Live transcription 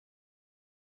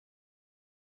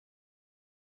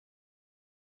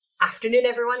Afternoon,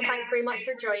 everyone. Thanks very much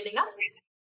for joining us.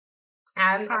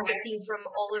 I've just seen from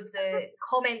all of the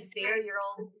comments there, you're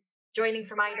all joining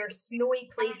from either snowy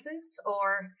places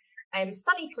or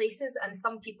sunny places, and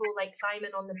some people like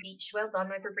Simon on the beach. Well done,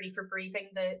 everybody, for braving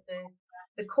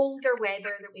the colder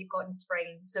weather that we've got in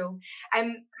spring. So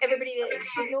everybody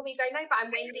should know me by now, but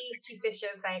I'm Wendy, Chief Fish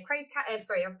of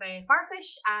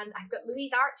Firefish, and I've got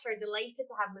Louise Archer. Delighted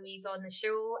to have Louise on the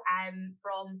show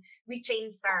from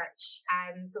Retain Search.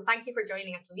 So thank you for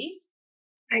joining us, Louise.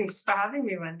 Thanks for having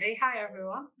me, Wendy. Hi,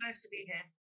 everyone. Nice to be here.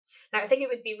 Now, I think it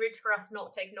would be rude for us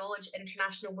not to acknowledge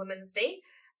International Women's Day.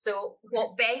 So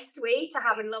what best way to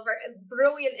have another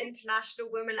brilliant international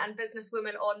women and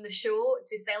businesswomen on the show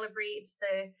to celebrate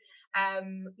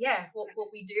what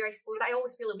we do, I suppose. I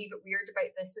always feel a wee bit weird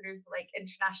about this sort of like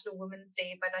International Women's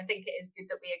Day, but I think it is good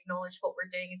that we acknowledge what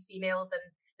we're doing as females and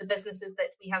the businesses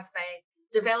that we have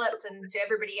developed. And to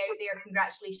everybody out there,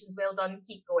 congratulations, well done,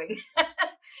 keep going.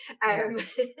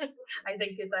 I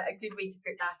think is a good way to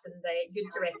put that, and good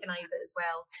to recognise it as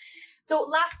well. So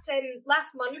last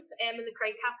month in the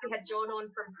Crowdcast, we had John on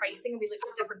from pricing, and we looked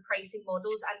at different pricing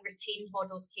models, and retained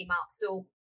models came up. So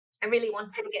I really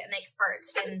wanted to get an expert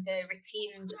in the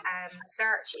retained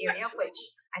search area, which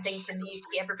I think in the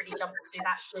UK everybody jumps to.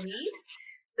 That's Louise.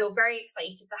 So very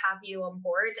excited to have you on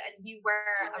board. And you were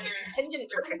a contingent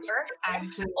recruiter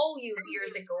all those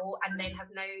years ago, and then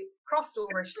have now crossed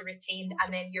over to retained,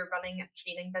 and then you're running a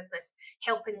training business,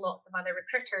 helping lots of other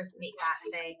recruiters make that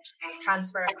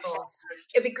transfer across.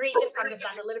 It'd be great just to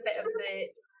understand a little bit of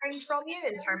the background from you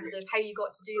in terms of how you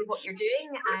got to do what you're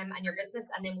doing and your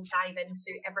business, and then we'll dive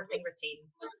into everything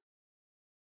retained.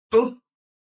 Oh,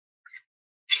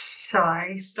 shall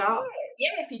I start?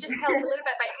 Yeah, if you just tell us a little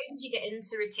bit about how did you get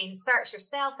into Retain Search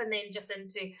yourself, and then just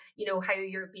into, how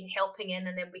you've been helping in,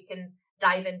 and then we can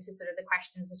dive into sort of the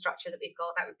questions and structure that we've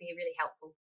got. That would be really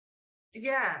helpful.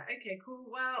 Yeah, okay, cool.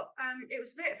 Well, it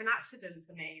was a bit of an accident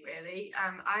for me, really.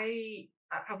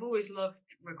 I've always loved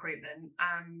recruitment,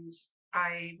 and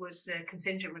I was a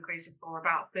contingent recruiter for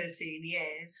about 13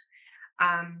 years.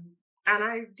 And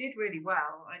I did really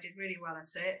well. I did really well at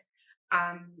it.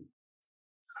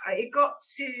 It got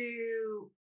to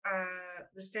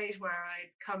the stage where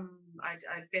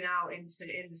I'd been out in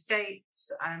the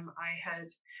States. I had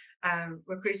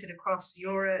recruited across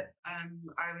Europe.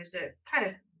 I was at kind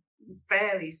of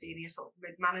fairly senior sort of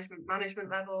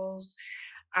mid-management levels.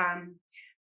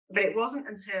 But it wasn't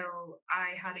until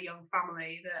I had a young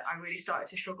family that I really started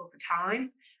to struggle for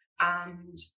time.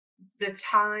 And the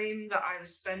time that I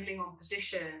was spending on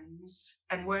positions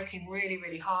and working really,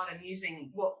 really hard and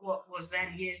using what was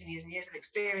then years and years and years of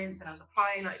experience, and I was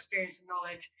applying that experience and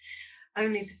knowledge,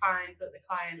 only to find that the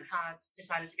client had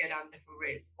decided to go down a different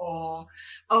route, or,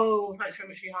 oh, thanks very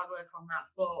much for your hard work on that,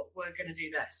 but we're going to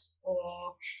do this,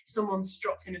 or someone's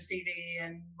dropped in a CV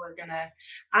and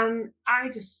and I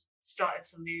just started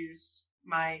to lose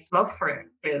my love for it,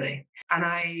 really. And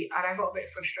I got a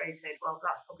bit frustrated. Well,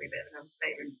 that's probably a bit of an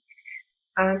understatement.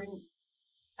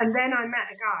 And then I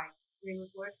met a guy who was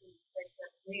working with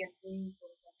me, and he was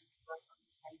working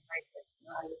on the basis. And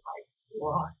I was like,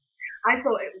 what? I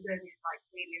thought it was only like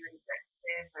senior and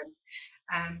executive, and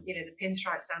the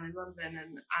pinstripes down in London,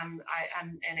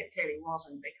 and it clearly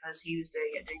wasn't, because he was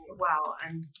doing it well.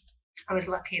 And I was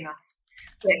lucky enough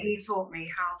that he taught me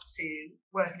how to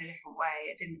work in a different way.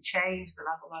 It didn't change the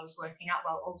level I was working at.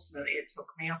 Well, ultimately, it took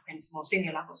me up into more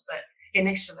senior levels, but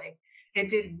initially it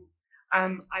didn't.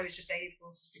 I was just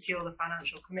able to secure the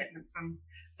financial commitment from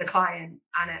the client,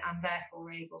 and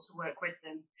therefore able to work with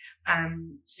them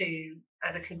to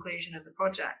the conclusion of the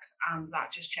projects. And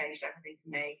that just changed everything for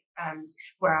me,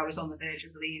 where I was on the verge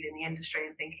of leaving the industry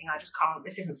and thinking, I just can't,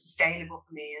 this isn't sustainable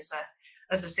for me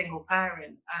as a single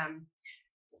parent,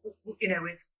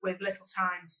 with little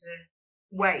time to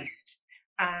waste.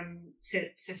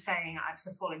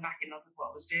 To falling back in love with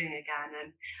what I was doing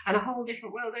again, and a whole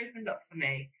different world opened up for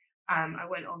me. I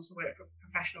went on to work for a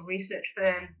professional research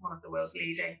firm, one of the world's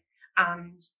leading,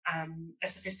 and a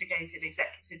sophisticated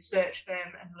executive search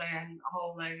firm, and learn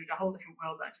a whole different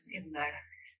world that I didn't even know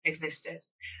existed.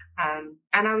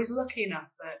 And I was lucky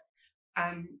enough that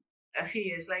a few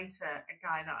years later, a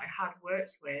guy that I had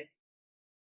worked with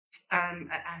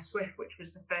at Swift, which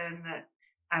was the firm that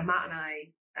Matt and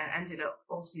I ended up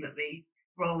ultimately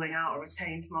rolling out a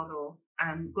retained model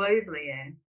globally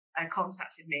in,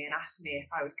 contacted me and asked me if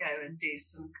I would go and do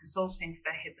some consulting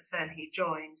for the firm he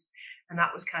joined. And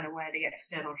that was kind of where the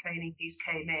external training piece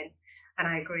came in. And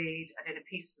I agreed. I did a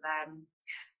piece for them.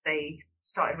 They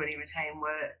started running retain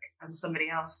work, and somebody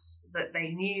else that they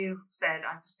knew said,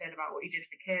 I've just heard about what you did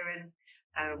for Kieran.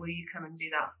 Will you come and do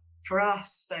that for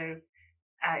us? So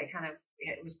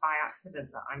it was by accident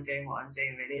that I'm doing what I'm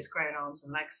doing, really. It's grown arms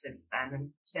and legs since then and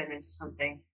turned into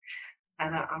something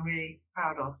that I'm really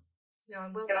proud of. No,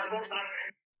 well done.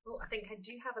 Oh, I think I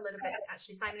do have a little bit,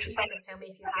 actually. Simon, just tell me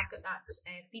if you have got that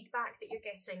feedback that you're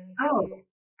getting.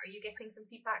 Are you getting some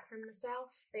feedback from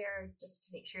yourself there, just to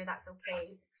make sure that's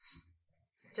okay?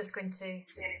 Just going to,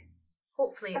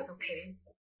 hopefully it's okay.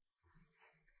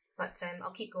 But I'll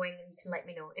keep going and you can let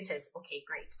me know. It is. Okay,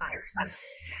 great, thanks.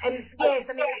 Yes,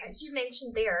 I mean, as you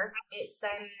mentioned there,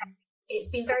 it's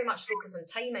been very much focused on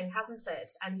timing, hasn't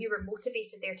it? And you were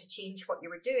motivated there to change what you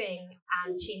were doing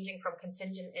and changing from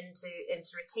contingent into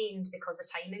retained because the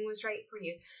timing was right for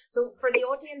you. So for the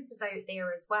audiences out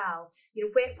there as well,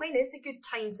 when is a good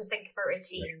time to think about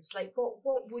retained? Like what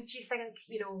would you think,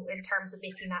 in terms of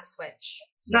making that switch?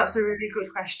 That's a really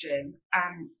good question.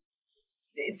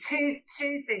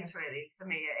 Two things really for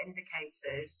me are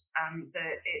indicators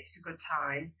that it's a good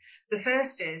time. The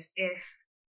first is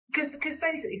because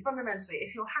basically, fundamentally,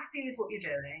 if you're happy with what you're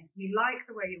doing, you like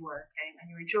the way you're working and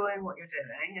you're enjoying what you're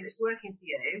doing and it's working for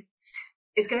you,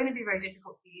 it's going to be very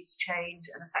difficult for you to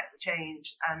change and affect the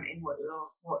change in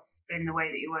in the way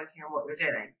that you're working and what you're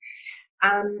doing.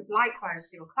 Likewise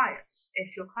for your clients.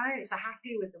 If your clients are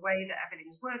happy with the way that everything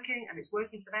is working and it's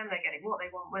working for them, they're getting what they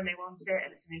want when they want it,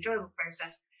 and it's an enjoyable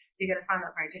process, you're going to find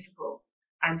that very difficult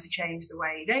to change the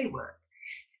way they work.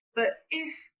 But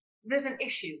if there's an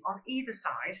issue on either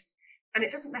side, and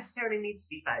it doesn't necessarily need to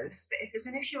be both, but if there's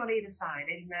an issue on either side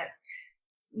in that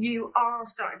you are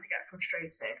starting to get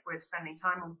frustrated with spending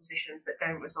time on positions that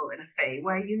don't result in a fee,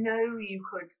 where you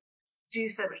could do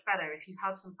so much better if you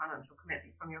had some financial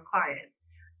commitment from your client,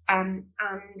 and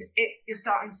you're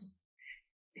starting to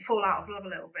fall out of love a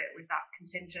little bit with that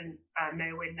contingent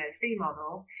no win, no fee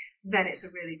model, then it's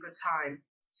a really good time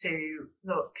to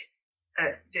look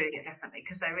at doing it differently,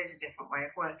 because there is a different way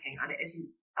of working and it isn't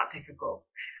that difficult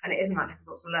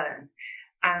to learn.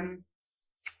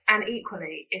 And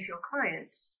equally, if your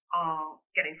clients are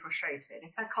getting frustrated,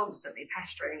 if they're constantly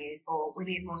pestering you for, we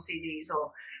need more CVs,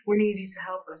 or we need you to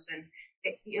help us, and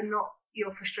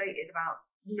you're frustrated about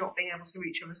not being able to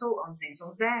reach a result on things,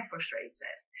 or they're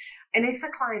frustrated. And if the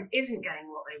client isn't getting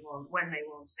what they want when they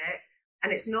want it,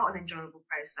 and it's not an enjoyable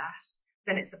process,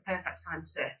 then it's the perfect time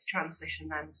to transition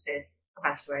them to a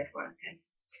better way of working.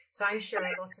 So I'm sure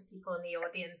a lot of people in the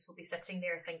audience will be sitting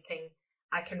there thinking,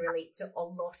 I can relate to a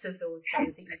lot of those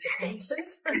things that you've just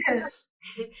mentioned.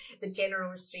 The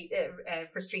general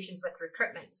frustrations with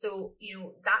recruitment. So,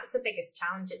 that's the biggest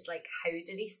challenge. It's like, how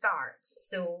do they start?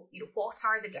 So, what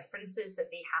are the differences that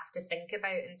they have to think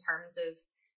about in terms of,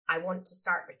 I want to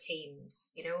start retained?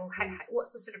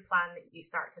 What's the sort of plan that you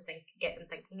start to get them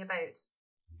thinking about?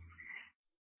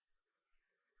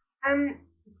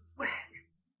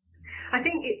 I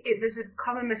think there's a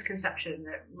common misconception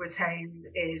that retained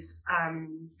is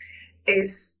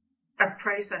a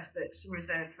process that's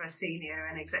reserved for senior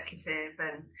and executive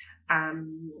and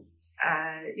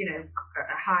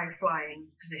high flying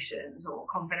positions or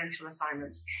confidential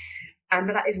assignments,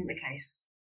 but that isn't the case.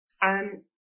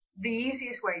 The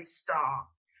easiest way to start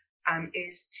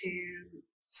is to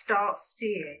start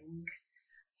seeing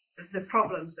the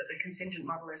problems that the contingent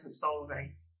model isn't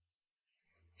solving.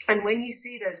 And when you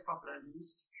see those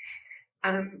problems,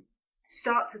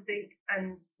 start to think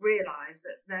and realise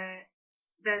that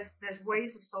there's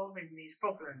ways of solving these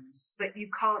problems, but you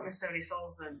can't necessarily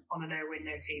solve them on a no-win,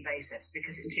 no-fee basis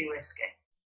because it's too risky.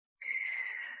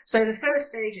 So the first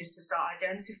stage is to start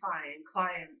identifying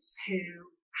clients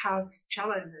who have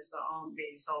challenges that aren't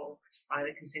being solved by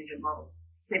the contingent model.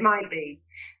 It might be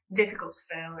difficult to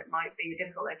fill, it might be a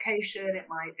difficult location, it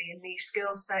might be a niche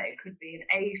skill set, it could be an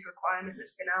aged requirement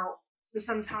that's been out for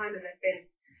some time and they've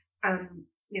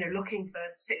been looking for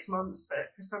 6 months for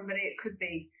somebody. It could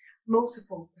be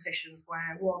multiple positions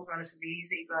where one's relatively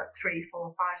easy, but 3,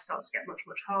 4, 5 starts to get much,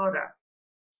 much harder,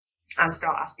 and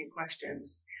start asking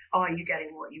questions. Are you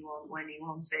getting what you want when you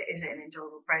want it? Is it an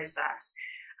enjoyable process?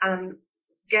 And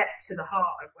get to the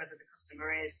heart of whether the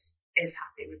customer is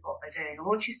happy with what they're doing. And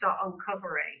once you start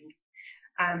uncovering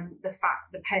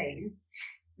the pain,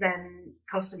 then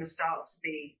customers start to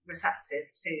be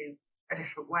receptive to a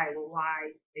different way. Well, why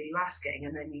are you asking?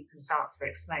 And then you can start to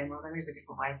explain, well, there is a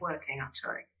different way of working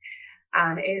actually.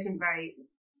 And it isn't very,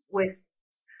 with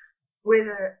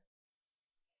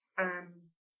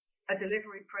a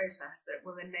delivery process that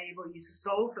will enable you to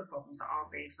solve the problems that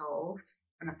aren't being solved,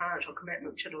 and a financial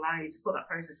commitment should allow you to put that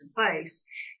process in place,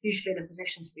 you should be in a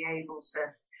position to be able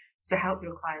to help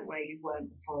your client where you weren't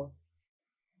before.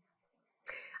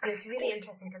 And it's really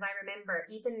interesting because I remember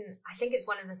I think it's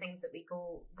one of the things that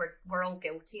we're all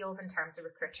guilty of in terms of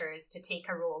recruiters, to take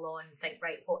a role on, think,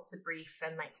 right, what's the brief,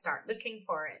 and like start looking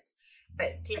for it.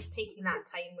 But just taking that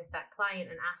time with that client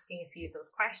and asking a few of those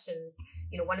questions,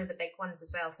 one of the big ones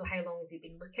as well. So how long have you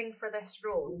been looking for this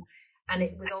role? And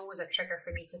it was always a trigger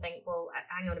for me to think, well,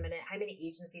 hang on a minute, how many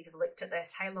agencies have looked at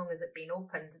this? How long has it been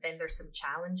opened? Then there's some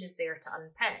challenges there to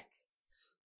unpick.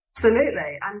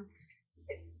 Absolutely. And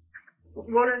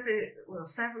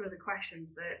several of the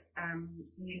questions that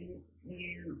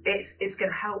it's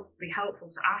going to be helpful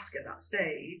to ask at that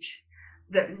stage,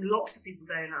 that lots of people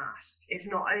don't ask, is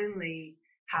not only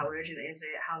how urgent is it,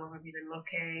 how long have you been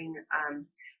looking,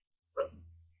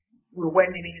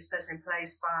 when do you need this person in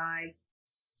place by,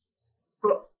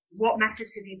 but what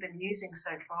methods have you been using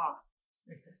so far?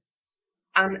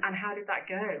 Mm-hmm. And how did that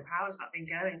go? How has that been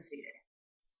going for you?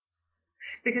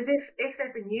 Because if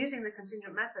they've been using the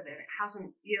contingent method and it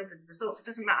hasn't yielded results, it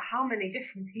doesn't matter how many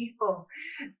different people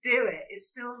do it, it's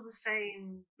still the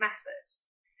same method.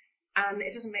 And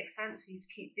it doesn't make sense for you to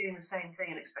keep doing the same thing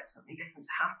and expect something different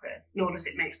to happen, nor does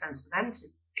it make sense for them to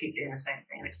keep doing the same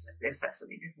thing and expect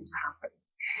something different to happen.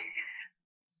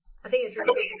 I think it's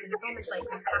really good because it's almost like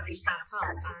we've packaged that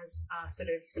up as a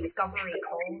sort of discovery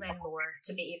call then more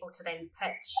to be able to then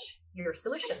pitch your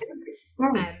solution.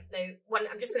 Now,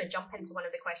 I'm just going to jump into one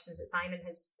of the questions that Simon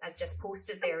has just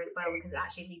posted there as well, because it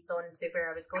actually leads on to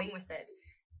where I was going with it.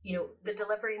 The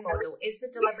delivery model. Is the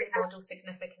delivery model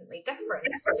significantly different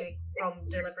from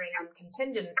delivering on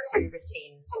contingent to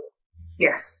retained?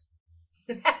 Yes.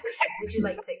 Would you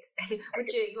like to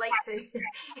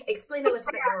explain a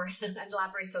little bit more and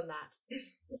elaborate on that?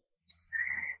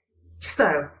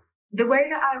 So the way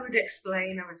that I would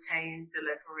explain a retained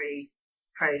delivery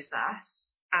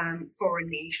process for a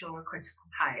niche or a critical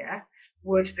hire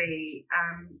would be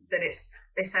that it's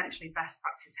essentially best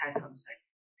practice headhunting.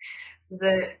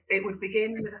 It would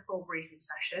begin with a full briefing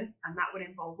session, and that would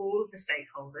involve all of the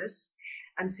stakeholders.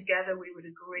 And together we would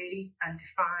agree and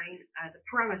define the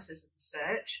parameters of the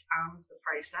search and the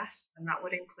process. And that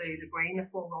would include agreeing the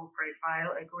full role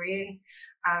profile, agreeing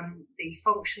the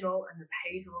functional and the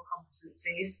behavioural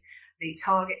competencies, the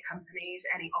target companies,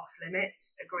 any off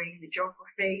limits, agreeing the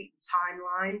geography, the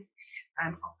timeline,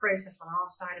 our process on our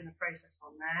side and the process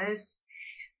on theirs.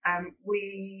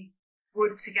 We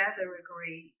would together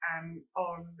agree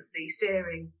on the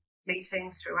steering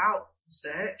meetings throughout the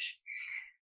search,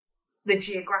 the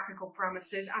geographical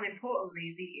parameters, and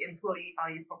importantly, the employee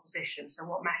value proposition. So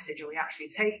what message are we actually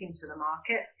taking to the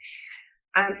market?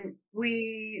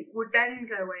 We would then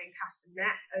go away and cast a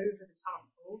net over the talent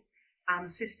pool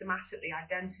and systematically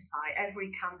identify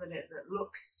every candidate that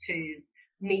looks to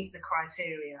meet the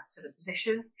criteria for the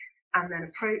position, and then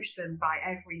approach them by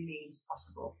every means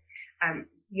possible.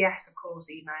 Yes, of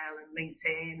course, email and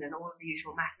LinkedIn and all of the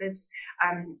usual methods,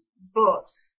 but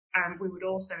we would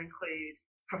also include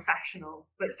professional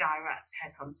but direct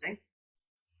headhunting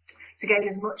to gain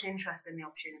as much interest in the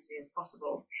opportunity as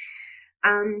possible.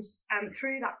 And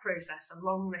through that process, a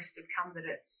long list of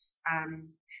candidates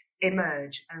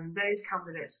emerge, and those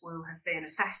candidates will have been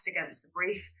assessed against the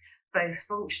brief, both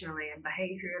functionally and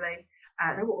behaviourally.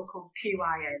 They're what we call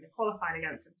QIA, they're qualified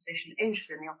against the position,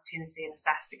 interested in the opportunity, and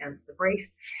assessed against the brief.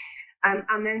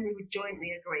 And then we would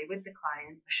jointly agree with the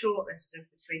client a short list of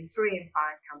between 3 and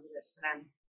 5 candidates for them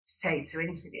to take to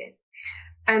interview.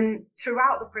 And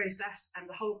throughout the process, and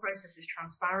the whole process is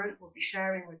transparent, we'll be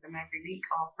sharing with them every week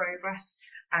our progress,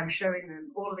 showing them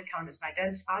all of the candidates we've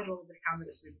identified, all of the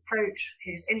candidates we've approached,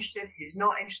 who's interested, who's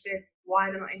not interested,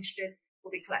 why they're not interested. We'll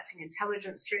be collecting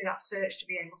intelligence through that search to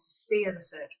be able to steer the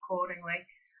search accordingly,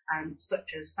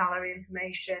 such as salary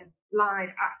information,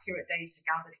 live, accurate data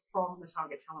gathered from the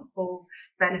target talent pool,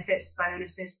 benefits,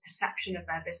 bonuses, perception of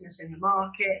their business in the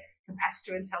market,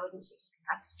 competitor intelligence, such as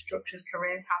competitor structures,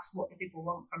 career paths, what do people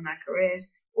want from their careers,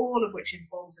 all of which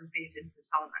informs and feeds into the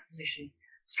talent acquisition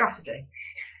strategy.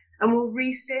 And we'll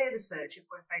re-steer the search if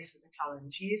we're faced with a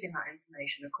challenge, using that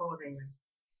information accordingly.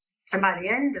 And by the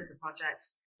end of the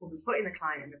project, we'll be putting the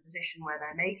client in a position where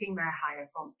they're making their hire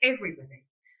from everybody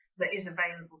that is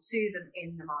available to them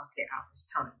in the market at this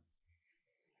time.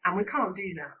 And we can't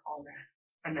do that on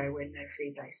a no-win,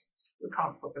 no-fee basis. We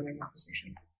can't put them in that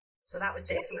position. So that was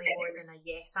definitely more than a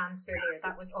yes answer there.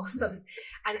 That was awesome.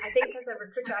 And I think as a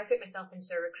recruiter, I put myself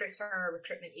into a recruiter or a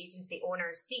recruitment agency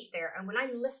owner's seat there. And when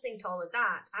I'm listening to all of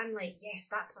that, I'm like, yes,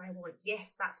 that's what I want.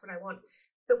 Yes, that's what I want.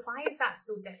 But why is that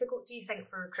so difficult, do you think,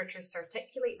 for recruiters to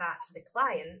articulate that to the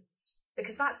clients?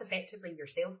 Because that's effectively your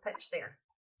sales pitch there.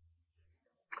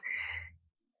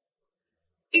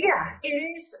 Yeah, it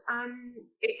is.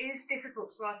 It is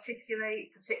difficult to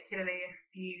articulate, particularly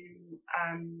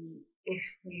if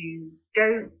you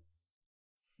don't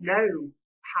know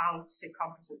how to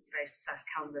competency-based assess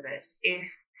candidates.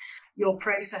 If your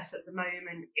process at the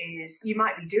moment is, you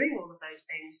might be doing all of those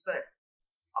things, but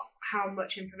how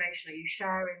much information are you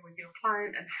sharing with your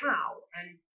client, and how,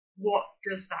 and what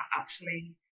does that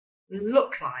actually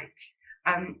look like?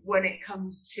 When it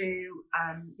comes to,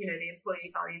 the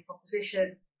employee value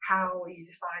proposition, how are you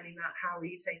defining that? How are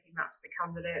you taking that to the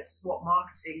candidates? What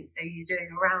marketing are you doing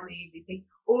around the EVP?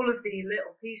 All of the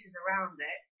little pieces around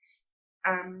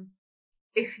it.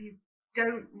 If you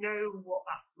don't know what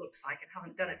that looks like and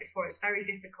haven't done it before, it's very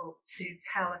difficult to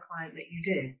tell a client that you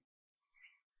do.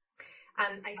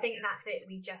 And I think that's it.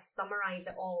 We just summarise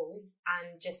it all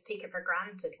and just take it for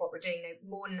granted what we're doing now.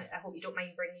 Mon, I hope you don't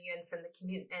mind bringing you in from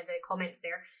the comments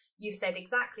there. You've said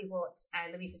exactly what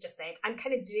Louise just said. I'm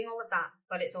kind of doing all of that,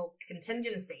 but it's all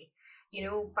contingency,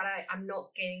 but I'm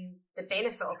not getting the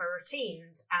benefit of a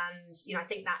retained. And, I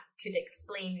think that could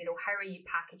explain, how are you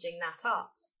packaging that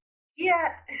up?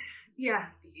 Yeah.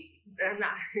 And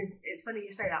it's funny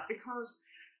you say that, because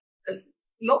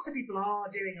lots of people are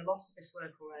doing a lot of this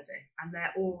work already, and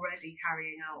they're already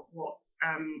carrying out what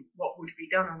would be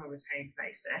done on a retained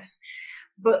basis.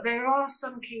 But there are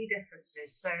some key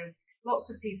differences. So lots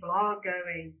of people are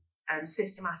going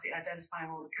systematically identifying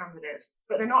all the candidates,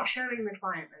 but they're not showing the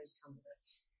client those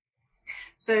candidates.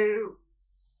 So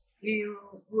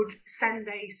you would send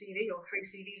a CV or 3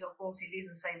 CVs or 4 CVs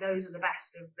and say those are the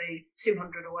best of the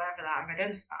 200 or whatever that I've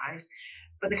identified,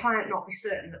 but the client not be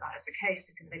certain that is the case,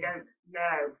 because they don't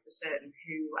know for certain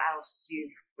who else you've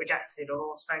rejected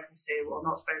or spoken to or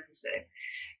not spoken to.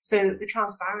 So the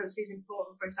transparency is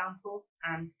important, for example.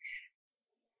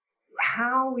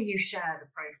 How you share the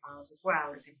profiles as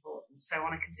well is important. So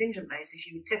on a contingent basis,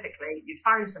 you'd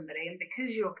find somebody, and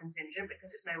because you're contingent,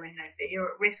 because it's no win, no fee,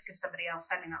 you're at risk of somebody else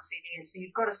sending that CV in, so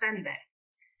you've got to send it.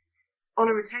 On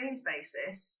a retained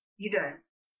basis, you don't.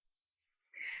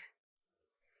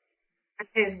 And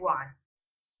here's why.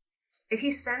 If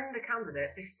you send a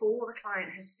candidate before the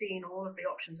client has seen all of the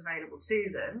options available to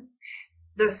them,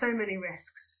 there are so many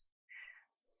risks.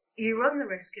 You run the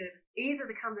risk of either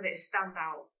the candidate is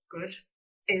standout good,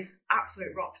 is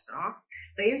absolute rock star,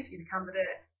 they interview the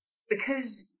candidate,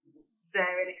 because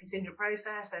they're in a contingent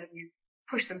process and you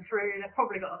push them through, they've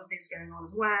probably got other things going on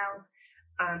as well.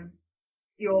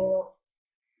 You're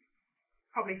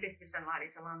probably 50% likely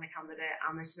to land the candidate,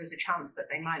 and there's a chance that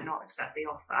they might not accept the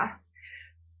offer.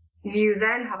 You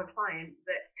then have a client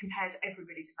that compares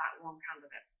everybody to that one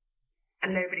candidate,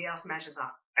 and nobody else measures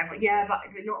up. But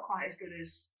not quite as good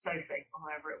as Sophie, or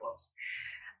whoever it was.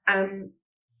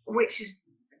 Which is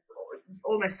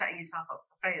almost setting yourself up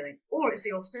for failing. Or it's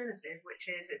the alternative, which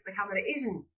is if the candidate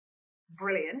isn't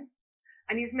brilliant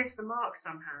and you've missed the mark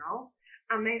somehow,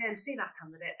 and they then see that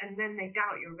candidate and then they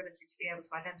doubt your ability to be able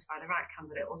to identify the right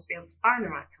candidate or to be able to find the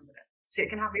right candidate. So it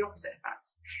can have the opposite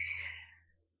effect.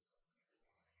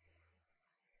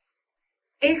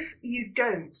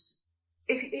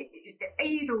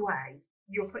 Either way,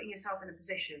 you're putting yourself in a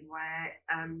position where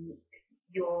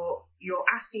you're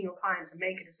asking your client to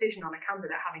make a decision on a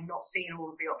candidate having not seen all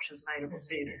of the options available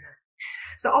to them.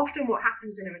 So often what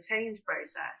happens in a retained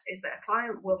process is that a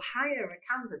client will hire a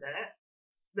candidate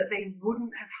that they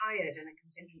wouldn't have hired in a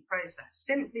contingent process,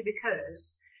 simply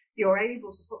because you're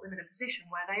able to put them in a position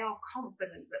where they are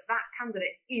confident that that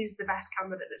candidate is the best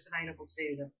candidate that's available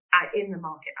to them in the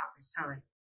market at this time.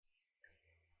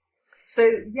 So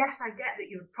yes, I get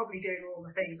that you're probably doing all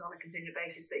the things on a contingent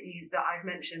basis that I've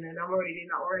mentioned, and I'm already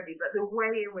doing that already, but the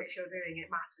way in which you're doing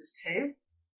it matters too,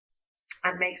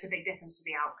 and makes a big difference to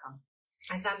the outcome.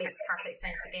 And that makes perfect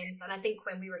sense again. So, and I think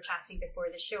when we were chatting before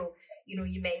the show,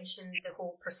 you mentioned the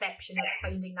whole perception of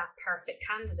finding that perfect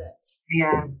candidate.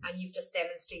 Yeah. And you've just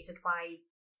demonstrated why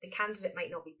the candidate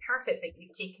might not be perfect, but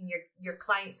you've taken your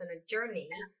clients on a journey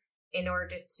in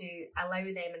order to allow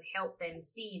them and help them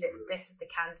see that this is the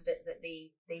candidate that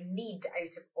they need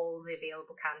out of all the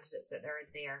available candidates that are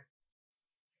there.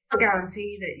 I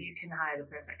guarantee that you can hire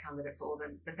the perfect candidate for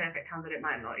them. The perfect candidate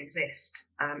might not exist.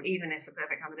 Even if the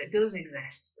perfect candidate does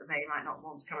exist, they might not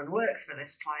want to come and work for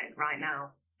this client right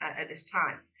now at this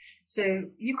time. So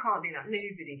you can't do that.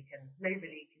 Nobody can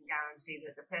guarantee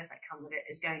that the perfect candidate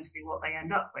is going to be what they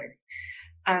end up with.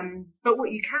 But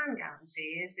what you can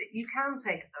guarantee is that you can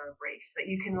take a thorough brief,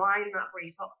 that you can line that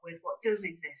brief up with what does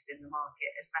exist in the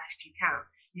market as best you can.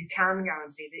 You can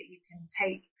guarantee that you can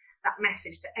take that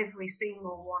message to every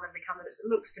single one of the candidates that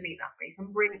looks to meet that brief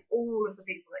and bring all of the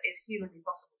people that is humanly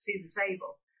possible to the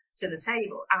table.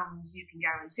 And you can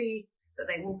guarantee that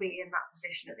they will be in that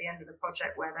position at the end of the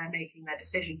project where they're making their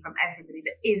decision from everybody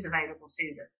that is available to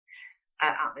them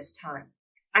at this time.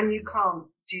 And you can't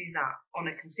do that on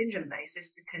a contingent basis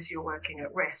because you're working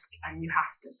at risk and you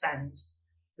have to send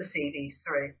the CVs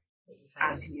through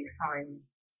as you find.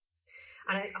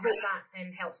 And I hope that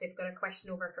helps. We've got a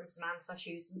question over from Samantha.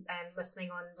 She was listening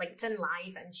on LinkedIn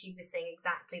Live, and she was saying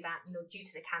exactly that, due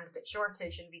to the candidate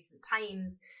shortage in recent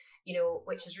times,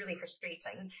 which is really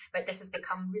frustrating, but this has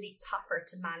become really tougher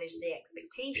to manage the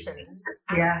expectations.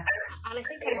 And I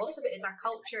think a lot of it is our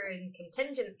culture and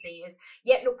contingency is,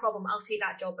 no problem, I'll take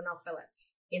that job and I'll fill it,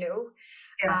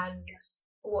 And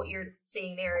what you're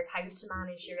saying there is how to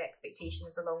manage your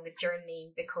expectations along the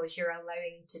journey, because you're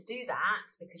allowing to do that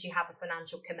because you have a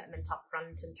financial commitment up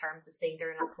front in terms of saying they're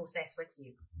in a process with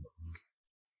you.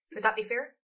 Would that be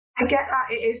fair? I get that.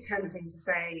 It is tempting to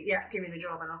say, give me the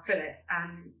job and I'll fill it.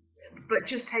 But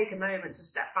just take a moment to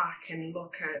step back and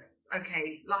look at,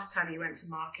 okay, last time you went to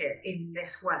market in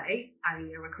this way and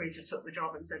your recruiter took the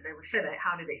job and said they would fill it,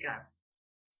 how did it go?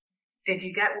 Did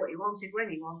you get what you wanted when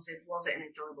you wanted? Was it an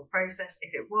enjoyable process?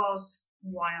 If it was,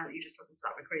 why aren't you just talking to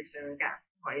that recruiter again?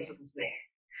 Why are you talking to me?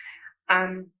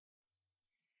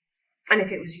 And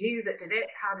if it was you that did it,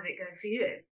 how did it go for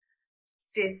you?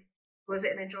 Was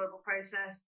it an enjoyable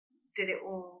process? Did it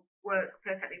all work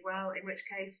perfectly well? In which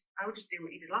case, I would just do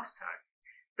what you did last time.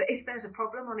 But if there's a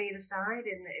problem on either side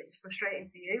in that it was frustrating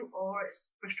for you or it's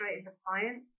frustrating for the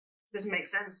client, it doesn't make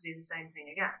sense to do the same thing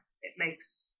again. It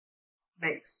makes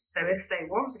so if they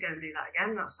want to go and do that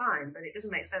again, that's fine, but it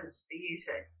doesn't make sense for you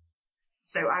to.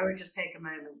 So I would just take a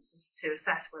moment to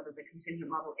assess whether the contingent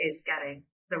model is getting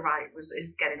the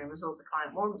result the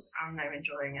client wants and they're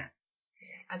enjoying it.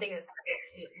 I think it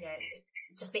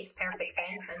just makes perfect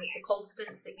sense, and it's the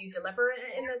confidence that you deliver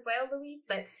in as well, Louise,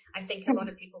 that I think a lot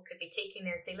of people could be taking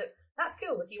there and say, look, that's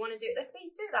cool, if you want to do it this way,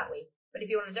 do it that way, but if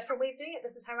you want a different way of doing it,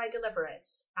 this is how I deliver it.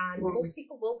 And most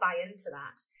people will buy into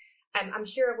that. I'm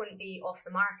sure I wouldn't be off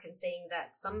the mark in saying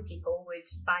that some people would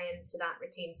buy into that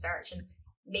retained search, and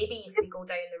maybe if we go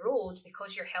down the road,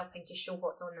 because you're helping to show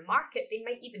what's on the market, they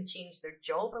might even change their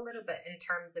job a little bit in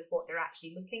terms of what they're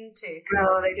actually looking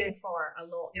for a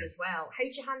lot as well. How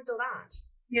do you handle that?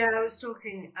 Yeah, I was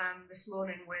talking this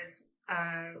morning with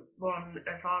one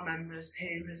of our members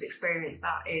who has experienced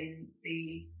that in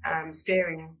the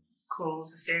steering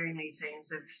calls, the steering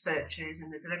meetings of searches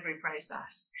and the delivery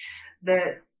process.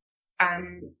 That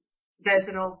there's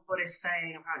an old Buddhist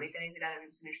saying, apparently David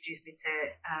Emerson introduced me to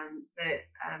it, that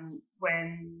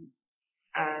when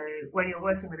you're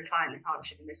working with a client in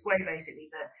partnership in this way, basically,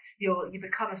 that you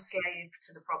become a slave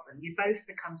to the problem. You both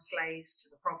become slaves to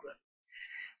the problem.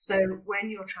 So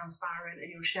when you're transparent and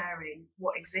you're sharing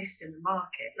what exists in the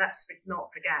market, let's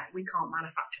not forget, we can't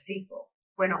manufacture people.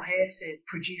 We're not here to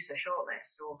produce a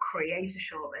shortlist or create a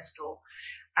shortlist or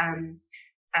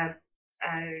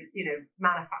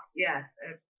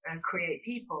create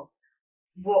people.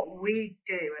 What we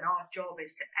do, and our job,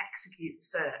 is to execute the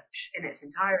search in its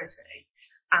entirety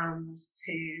and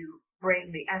to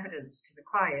bring the evidence to the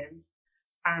client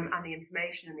and the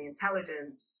information and the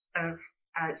intelligence of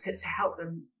to help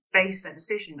them base their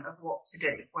decision of what to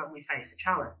do when we face a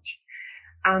challenge.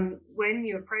 And when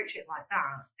you approach it like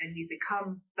that, and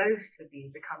both of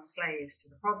you become slaves to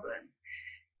the problem,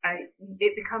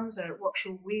 it becomes what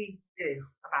shall we do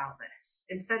about this?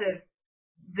 Instead of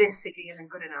this CV isn't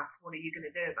good enough, what are you going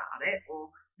to do about it? Or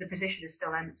the position is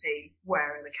still empty,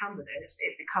 where are the candidates?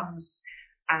 It becomes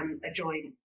a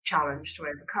joint challenge to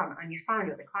overcome. And you find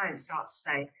that the clients start to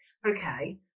say,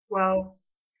 okay, well,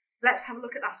 let's have a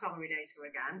look at that salary data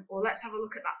again, or let's have a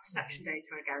look at that perception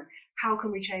data again. How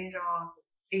can we change our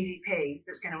EDP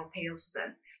that's going to appeal to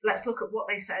them? Let's look at what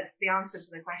they said, the answers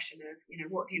to the question of,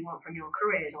 what do you want from your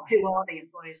careers, or who are the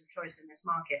employers of choice in this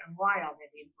market, and why are they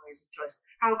the employers of choice?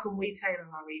 How can we tailor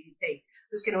our EDP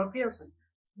that's going to appeal to them?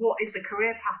 What is the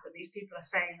career path that these people are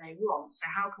saying they want? So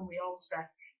how can we alter?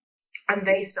 And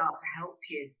they start to help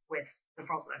you with the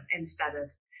problem instead of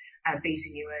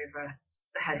beating you over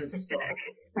the head of the stick.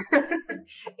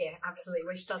 Yeah, absolutely,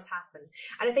 which does happen.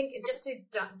 And I think just to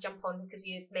jump on, because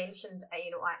you mentioned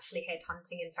actually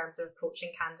headhunting in terms of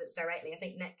approaching candidates directly, I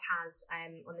think Nick has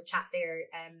on the chat there,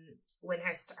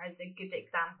 Winhurst has a good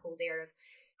example there of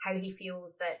how he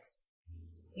feels that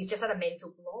he's just had a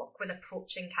mental block with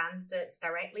approaching candidates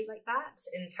directly like that,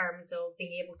 in terms of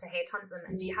being able to headhunt them.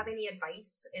 And do you have any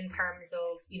advice in terms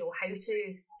of how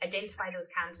to identify those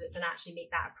candidates and actually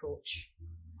make that approach?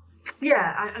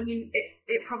 Yeah, I mean,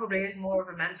 it probably is more of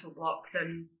a mental block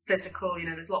than physical.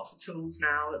 There's lots of tools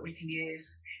now that we can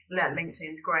use,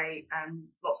 LinkedIn's great.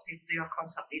 Lots of people do have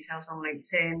contact details on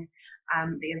LinkedIn.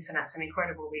 The internet's an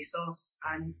incredible resource.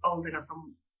 I'm old enough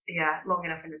long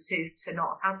enough in the tooth to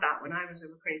not have had that when I was a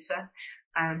recruiter.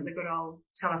 The good old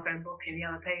telephone book in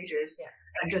Yellow Pages,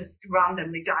 and just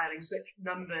randomly dialing switch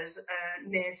numbers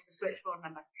near to the switchboard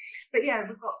number. But yeah,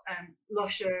 we've got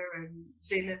Lusher and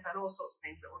Zoom and all sorts of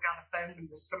things that will gather phone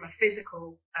numbers from a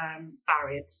physical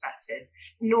barrier perspective.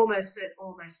 And almost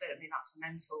certainly that's a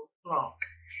mental block.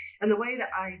 And the way that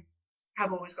I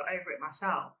have always got over it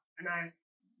myself, and I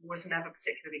was never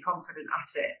particularly confident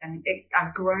at it, and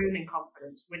I've grown in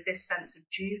confidence with this sense of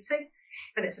duty.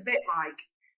 And it's a bit like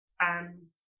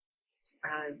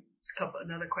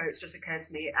another quote's just occurred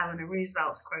to me, Eleanor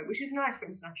Roosevelt's quote, which is nice for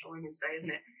International Women's Day, isn't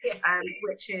it? Yeah.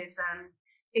 Which is,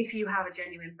 if you have a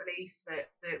genuine belief that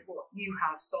what you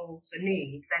have solves a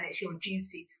need, then it's your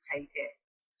duty to take it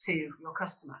to your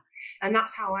customer. And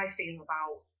that's how I feel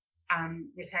about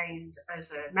retained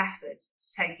as a method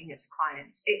to taking it to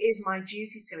clients. It is my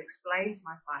duty to explain to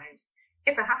my clients,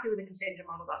 if they're happy with the contingent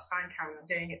model, that's fine, carry on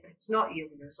doing it. But if it's not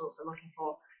yielding the results they're looking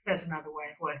for, there's another way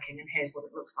of working, and here's what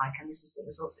it looks like, and this is the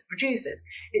results it produces.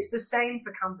 It's the same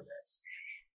for candidates.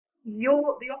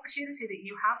 The opportunity that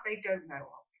you have, they don't know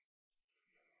of.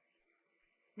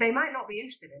 They might not be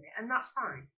interested in it, and that's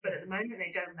fine. But at the moment, they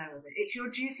don't know of it. It's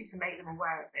your duty to make them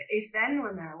aware of it. If then,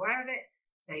 when they're aware of it,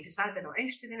 they decide they're not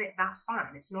interested in it, that's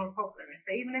fine. It's not a problem.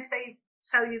 Even if they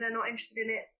tell you they're not interested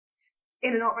in it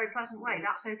in a not very pleasant way,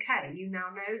 that's okay. You now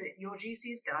know that your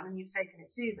duty is done and you've taken it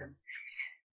to them.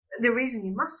 The reason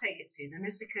you must take it to them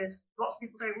is because lots of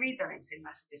people don't read their LinkedIn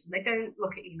messages and they don't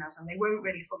look at emails and they won't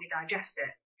really fully digest it.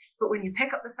 But when you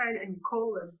pick up the phone and you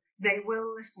call them, they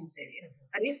will listen to you.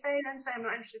 And if they then say, I'm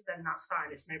not interested, then that's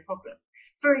fine. It's no problem.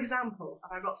 For example,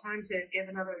 have I got time to give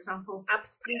another example?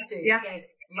 Please do. Yeah.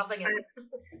 Yes, loving it.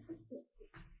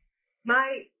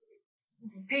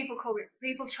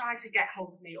 People try to get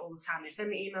hold of me all the time. They send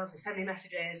me emails, they send me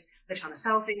messages, they're trying to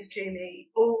sell things to me,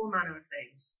 all manner of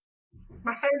things.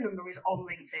 My phone number is on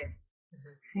LinkedIn.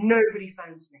 Mm-hmm. Nobody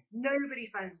phones me.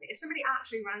 If somebody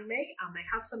actually rang me and they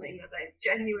had something that they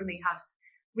genuinely had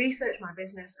researched my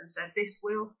business and said, this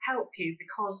will help you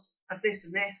because of this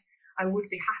and this, I would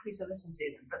be happy to listen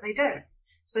to them, but they don't.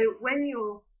 So when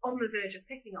you're on the verge of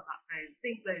picking up that phone,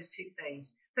 think those two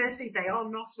things. Firstly, they are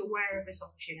not aware of this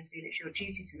opportunity and it's your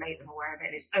duty to make them aware of it.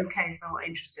 And it's okay if they're not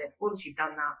interested. Once you've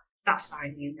done that, that's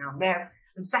fine, you now know.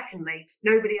 And secondly,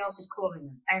 nobody else is calling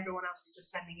them. Everyone else is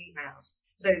just sending emails.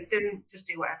 So don't just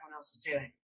do what everyone else is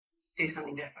doing. Do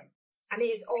something different. And it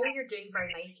is all you're doing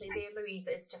very nicely there, Louise,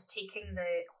 is just taking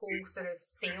the whole sort of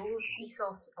sales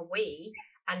ethos away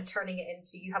and turning it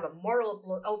into, you have a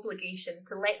moral obligation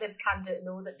to let this candidate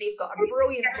know that they've got a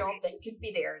brilliant job that could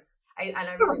be theirs.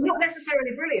 Not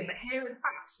necessarily brilliant, but here are the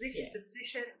facts. This is the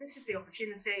position, this is the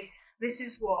opportunity, this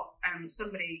is what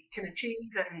somebody can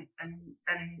achieve and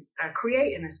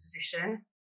create in this position.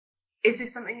 Is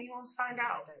this something you want to find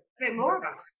out a bit more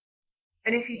about?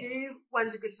 And if you do,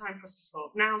 when's a good time for us to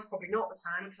talk? Now's probably not the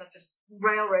time because I've just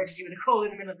railroaded you with a call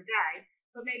in the middle of the day,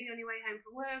 but maybe on your way home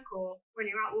from work or when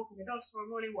you're out walking the dogs tomorrow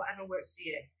morning, whatever works for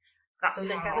you. So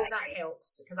Nick, I hope that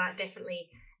helps, because that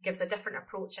definitely gives a different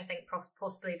approach, I think,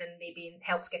 possibly than maybe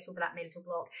helps get over that mental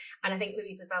block. And I think,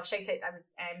 Louise, as well, shout out, I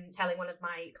was telling one of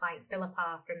my clients,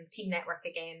 Philippa from Team Network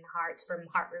again, from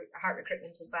Heart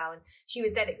Recruitment as well, and she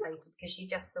was dead excited because she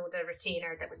just sold a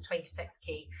retainer that was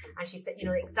 26k, and she said,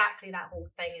 exactly that whole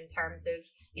thing in terms of,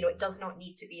 it does not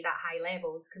need to be that high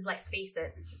levels, because let's face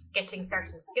it, getting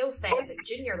certain skill sets at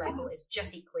junior level is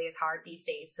just equally as hard these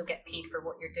days, so get paid for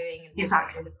what you're doing and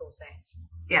through the process.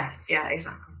 Yeah,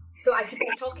 exactly. So I could be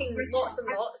talking lots and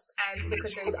lots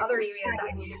because there's other areas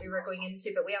that I knew that we were going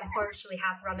into, but we unfortunately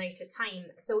have run out of time.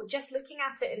 So just looking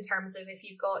at it in terms of, if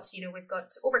you've got, we've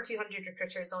got over 200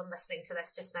 recruiters on listening to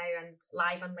this just now and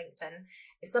live on LinkedIn.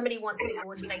 If somebody wants to go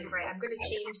and think, right, I'm going to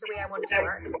change the way I want to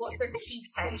work, what's their key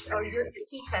tip or your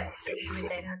key tips that you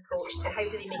would then approach to how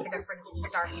do they make a difference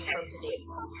starting from today?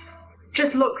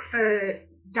 Just look for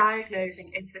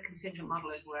diagnosing if the contingent model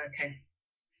is working.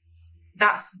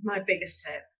 That's my biggest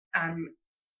tip.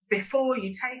 Before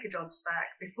you take a job spec,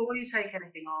 before you take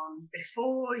anything on,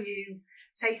 before you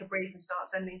take a brief and start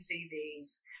sending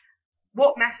CVs,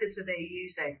 what methods are they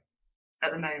using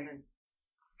at the moment?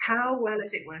 How well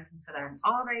is it working for them?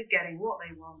 Are they getting what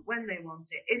they want, when they want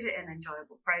it? Is it an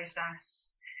enjoyable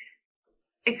process?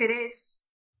 If it is,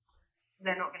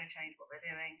 they're not going to change what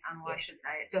they're doing, and why should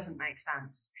they? It doesn't make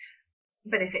sense.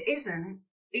 But if it isn't,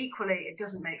 equally, it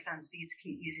doesn't make sense for you to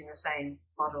keep using the same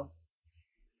model.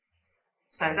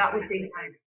 So that would be my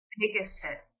biggest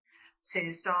tip,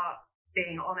 to start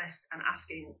being honest and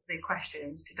asking the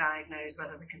questions to diagnose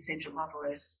whether the contingent model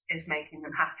is making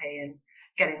them happy and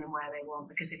getting them where they want.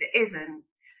 Because if it isn't,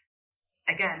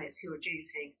 again, it's your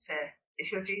duty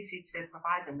to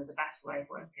provide them with the best way of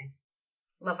working.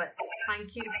 Love it.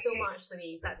 Thank you so much,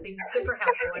 Louise. That's been super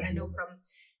helpful, and I know from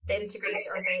the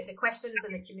integration or the questions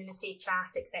in the community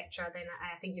chat, etc., then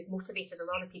I think you've motivated a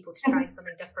lot of people to try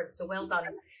something different. So well done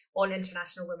on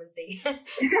International Women's Day.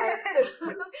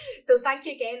 So thank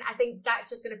you again. I think Zach's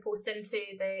just going to post into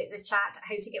the chat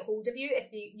how to get hold of you if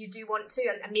you do want to,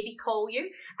 and maybe call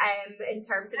you in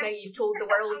terms of now you've told the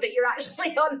world that you're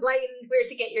actually online, where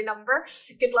to get your number.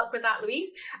 Good luck with that,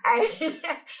 Louise.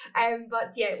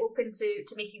 But yeah, open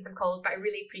to making some calls, but I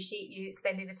really appreciate you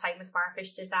spending the time with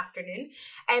Firefish this afternoon.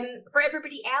 For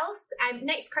everybody else,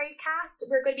 next Crowdcast,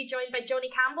 we're going to be joined by Johnny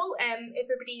Campbell,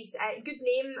 everybody's good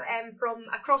name from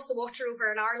across the water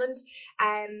over in Ireland.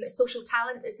 Social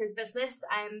Talent is his business,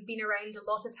 been around a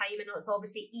lot of time, and it's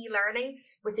obviously e-learning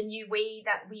with a new way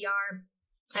that we are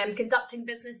conducting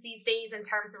business these days in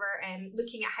terms of our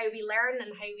looking at how we learn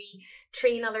and how we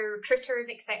train other recruiters,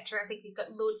 etc. I think he's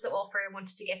got loads to offer. I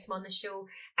wanted to get him on the show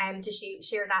to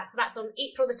share that. So that's on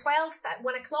April the 12th at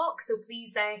 1 o'clock. So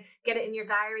please get it in your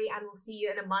diary, and we'll see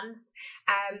you in a month.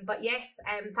 But yes,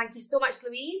 thank you so much,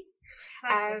 Louise.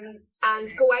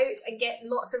 And go out and get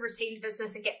lots of retained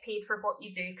business and get paid for what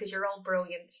you do, because you're all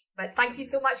brilliant. But thank you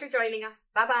so much for joining us.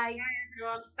 Bye-bye. Bye,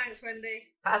 everyone. Thanks, Wendy.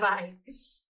 Bye-bye.